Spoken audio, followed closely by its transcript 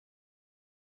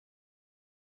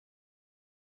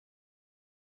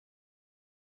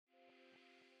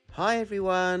Hi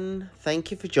everyone,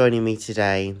 thank you for joining me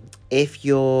today. If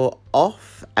you're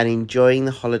off and enjoying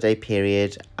the holiday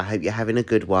period, I hope you're having a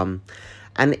good one.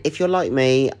 And if you're like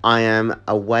me, I am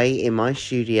away in my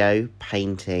studio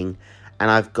painting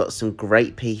and I've got some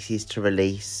great pieces to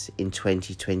release in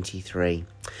 2023.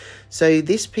 So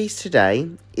this piece today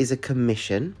is a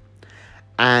commission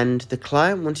and the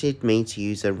client wanted me to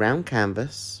use a round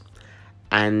canvas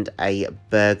and a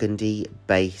burgundy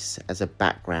base as a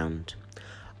background.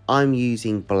 I'm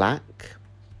using black,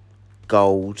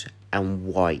 gold and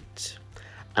white,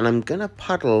 and I'm going to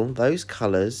puddle those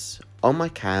colours on my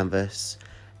canvas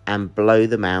and blow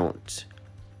them out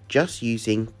just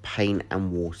using paint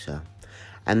and water,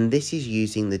 and this is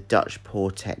using the Dutch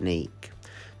pour technique.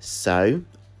 So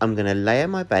I'm going to layer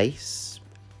my base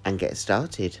and get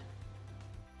started.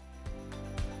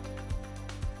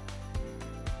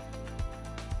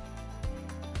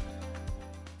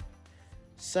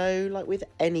 So, like with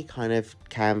any kind of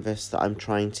canvas that I'm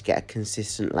trying to get a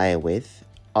consistent layer with,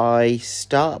 I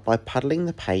start by puddling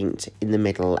the paint in the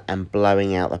middle and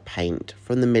blowing out the paint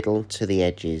from the middle to the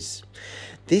edges.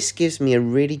 This gives me a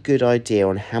really good idea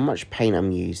on how much paint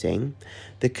I'm using,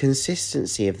 the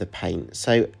consistency of the paint.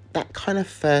 So that kind of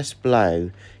first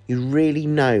blow, you really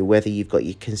know whether you've got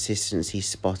your consistency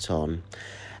spot on.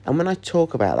 And when I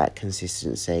talk about that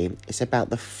consistency, it's about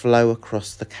the flow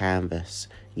across the canvas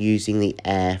using the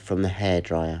air from the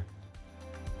hairdryer.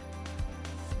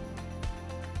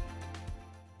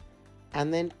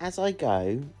 And then as I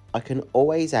go, I can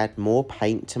always add more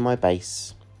paint to my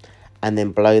base and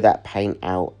then blow that paint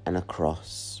out and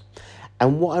across.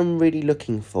 And what I'm really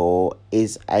looking for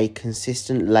is a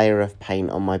consistent layer of paint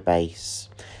on my base.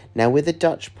 Now with a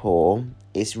Dutch pour,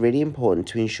 it's really important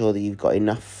to ensure that you've got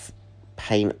enough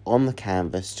paint on the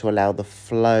canvas to allow the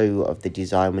flow of the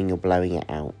design when you're blowing it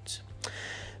out.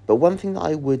 But one thing that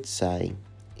I would say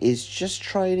is just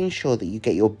try and ensure that you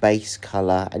get your base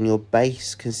colour and your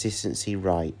base consistency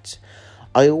right.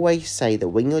 I always say that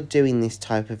when you're doing this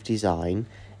type of design,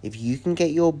 if you can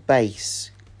get your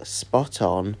base spot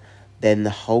on, then the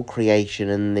whole creation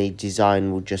and the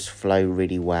design will just flow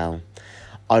really well.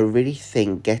 I really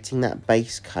think getting that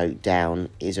base coat down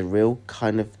is a real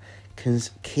kind of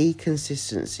key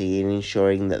consistency in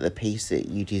ensuring that the piece that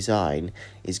you design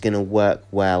is going to work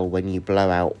well when you blow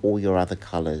out all your other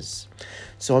colours.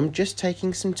 So I'm just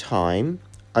taking some time.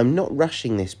 I'm not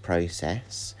rushing this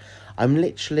process. I'm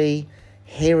literally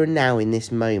here and now in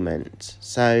this moment.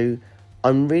 So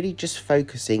I'm really just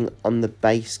focusing on the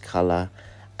base colour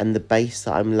and the base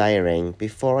that I'm layering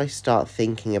before I start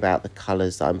thinking about the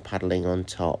colours that I'm puddling on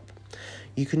top.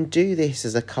 You can do this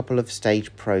as a couple of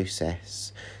stage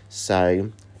process.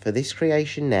 So for this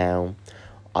creation now,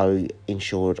 I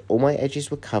ensured all my edges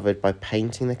were covered by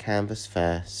painting the canvas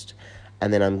first,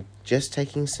 and then I'm just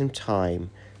taking some time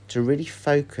to really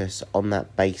focus on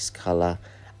that base colour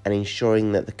and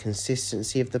ensuring that the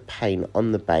consistency of the paint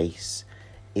on the base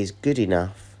is good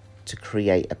enough to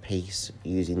create a piece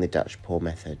using the Dutch pour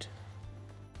method.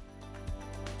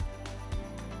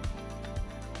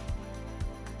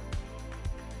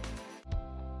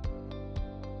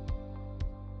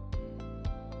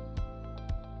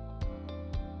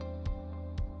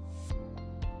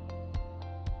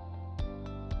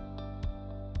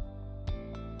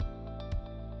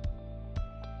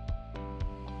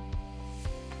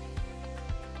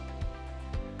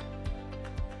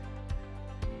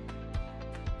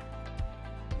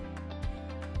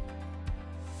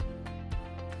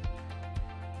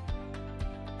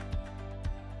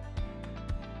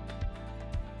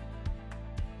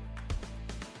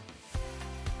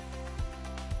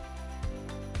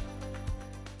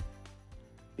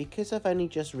 Because I've only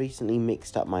just recently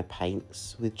mixed up my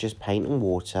paints with just paint and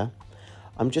water,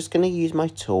 I'm just going to use my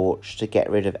torch to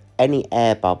get rid of any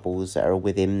air bubbles that are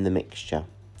within the mixture.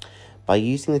 By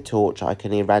using the torch, I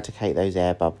can eradicate those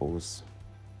air bubbles.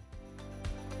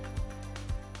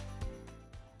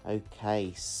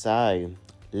 Okay, so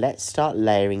let's start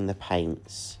layering the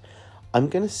paints. I'm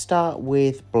going to start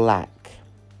with black.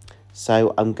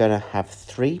 So I'm going to have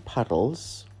 3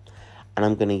 puddles and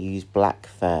I'm going to use black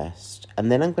first. And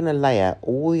then I'm going to layer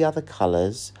all the other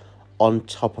colours on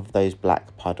top of those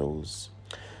black puddles.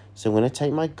 So I'm going to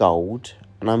take my gold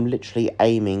and I'm literally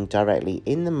aiming directly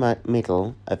in the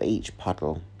middle of each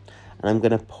puddle. And I'm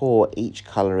going to pour each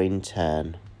colour in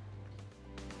turn.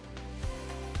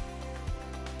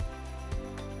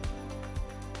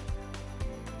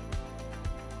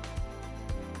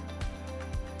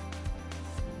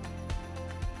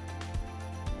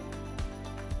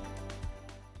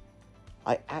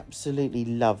 I absolutely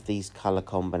love these colour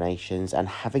combinations, and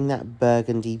having that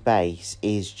burgundy base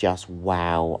is just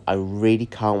wow. I really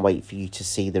can't wait for you to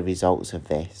see the results of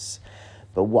this.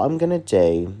 But what I'm going to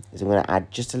do is I'm going to add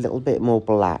just a little bit more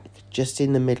black just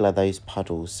in the middle of those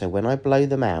puddles. So when I blow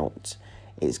them out,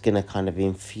 it's going to kind of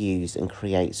infuse and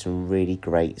create some really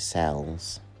great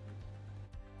cells.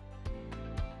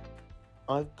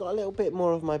 I've got a little bit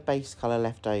more of my base colour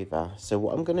left over. So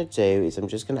what I'm going to do is I'm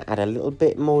just going to add a little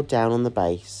bit more down on the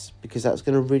base, because that's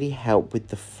going to really help with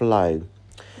the flow.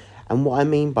 And what I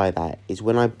mean by that is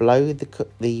when I blow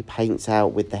the paints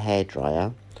out with the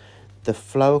hairdryer, the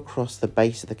flow across the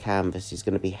base of the canvas is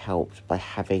going to be helped by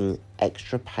having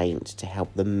extra paint to help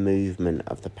the movement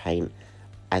of the paint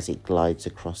as it glides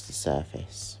across the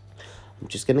surface. I'm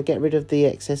just going to get rid of the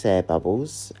excess air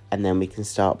bubbles, and then we can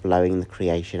start blowing the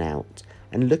creation out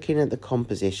and looking at the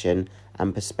composition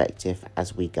and perspective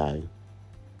as we go.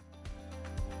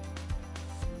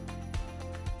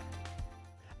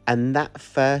 And that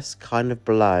first kind of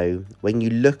blow, when you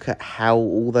look at how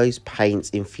all those paints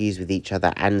infuse with each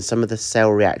other and some of the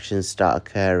cell reactions start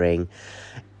occurring,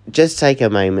 just take a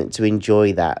moment to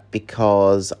enjoy that,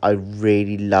 because I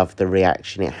really love the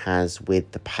reaction it has with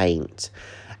the paint.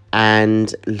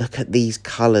 And look at these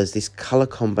colours. This colour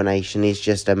combination is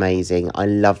just amazing. I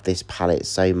love this palette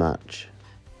so much.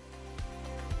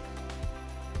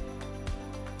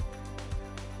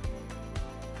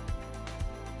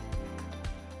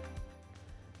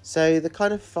 So the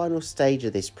kind of final stage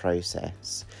of this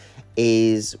process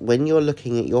is when you're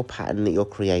looking at your pattern that you're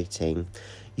creating,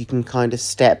 you can kind of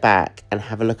step back and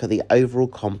have a look at the overall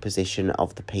composition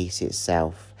of the piece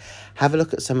itself. Have a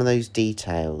look at some of those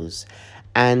details.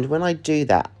 And when I do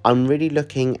that, I'm really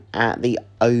looking at the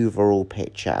overall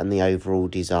picture and the overall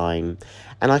design,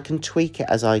 and I can tweak it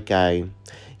as I go.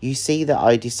 You see that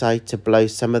I decide to blow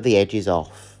some of the edges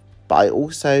off, but I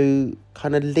also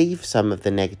kind of leave some of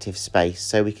the negative space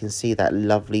so we can see that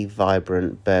lovely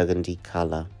vibrant burgundy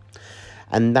colour.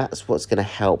 And that's what's going to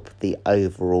help the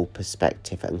overall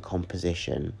perspective and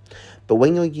composition. But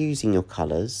when you're using your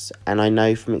colours, and I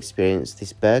know from experience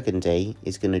this burgundy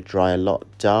is going to dry a lot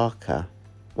darker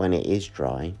when it is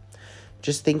dry,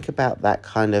 just think about that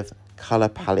kind of colour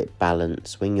palette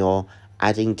balance when you're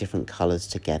adding different colours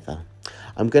together.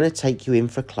 I'm going to take you in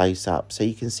for a close-up so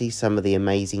you can see some of the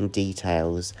amazing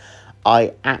details.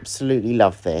 I absolutely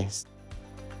love this.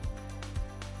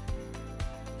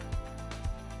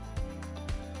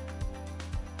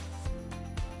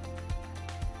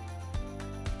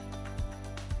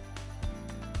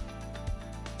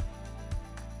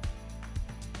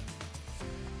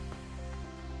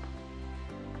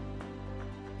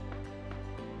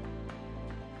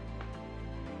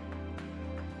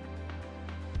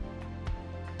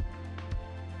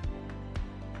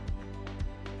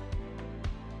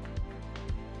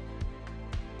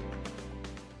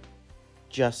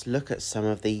 Just look at some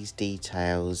of these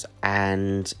details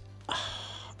and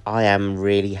I am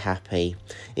really happy.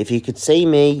 If you could see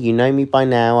me, you know me by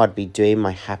now, I'd be doing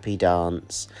my happy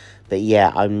dance. But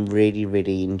yeah, I'm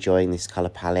really enjoying this colour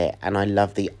palette, and I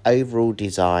love the overall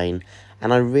design,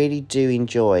 and I really do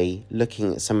enjoy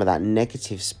looking at some of that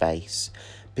negative space,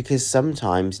 because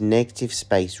sometimes negative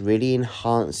space really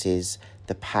enhances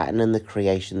the pattern and the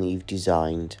creation that you've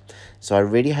designed. So I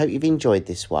really hope you've enjoyed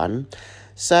this one.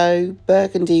 So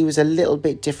burgundy was a little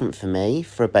bit different for me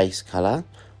for a base colour.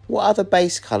 What other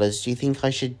base colours do you think I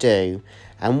should do?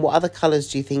 And what other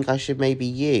colours do you think I should maybe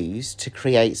use to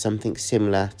create something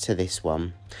similar to this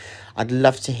one? I'd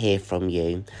love to hear from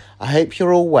you. I hope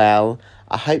you're all well.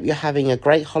 I hope you're having a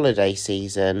great holiday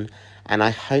season, and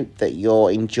I hope that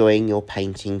you're enjoying your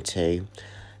painting too.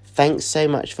 Thanks so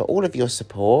much for all of your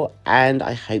support, and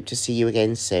I hope to see you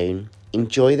again soon.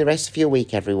 Enjoy the rest of your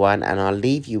week, everyone, and I'll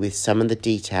leave you with some of the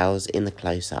details in the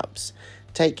close-ups.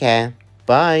 Take care.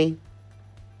 Bye.